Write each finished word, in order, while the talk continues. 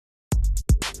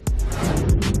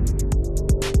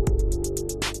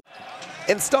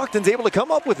and Stockton's able to come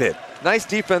up with it. Nice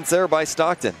defense there by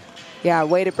Stockton. Yeah,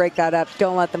 way to break that up.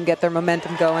 Don't let them get their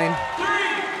momentum going.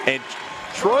 And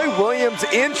Troy Williams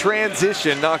in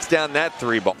transition knocks down that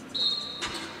 3 ball.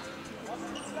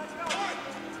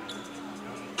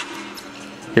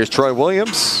 Here's Troy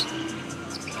Williams.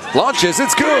 Launches,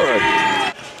 it's good.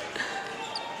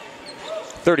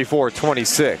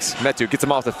 34-26. Metu gets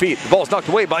him off the feet. The ball's knocked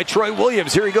away by Troy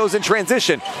Williams. Here he goes in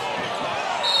transition.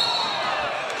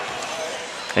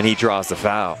 And he draws the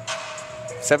foul.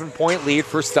 7-point lead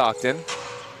for Stockton.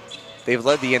 They've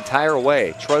led the entire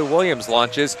way. Troy Williams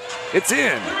launches. It's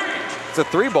in. It's a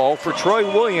 3 ball for Troy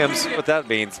Williams. What that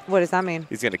means. What does that mean?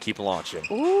 He's going to keep launching.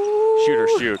 Ooh. Shoot or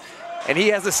shoot. And he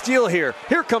has a steal here.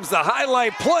 Here comes the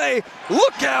highlight play.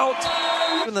 Look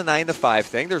out. In the 9-to-5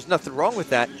 thing, there's nothing wrong with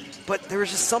that. But there was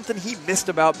just something he missed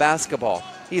about basketball.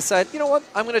 He said, you know what,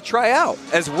 I'm going to try out.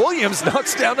 As Williams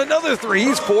knocks down another 3,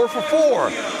 he's 4 for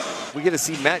 4. We get to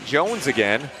see Matt Jones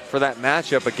again for that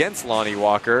matchup against Lonnie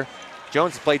Walker.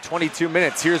 Jones played 22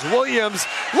 minutes. Here's Williams.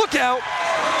 Look out.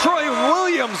 Troy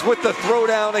Williams with the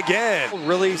throwdown again.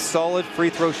 Really solid free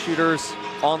throw shooters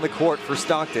on the court for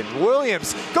Stockton.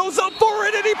 Williams goes up for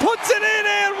it and he puts it in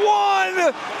and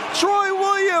 1. Troy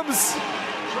Williams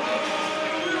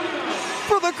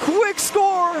for the quick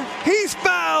score. He's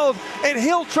fouled and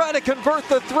he'll try to convert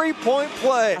the 3-point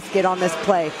play. Get on this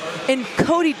play. And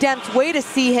Cody Demp's way to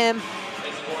see him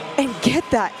and get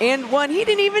that and 1. He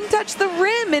didn't even touch the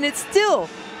rim and it still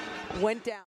went down.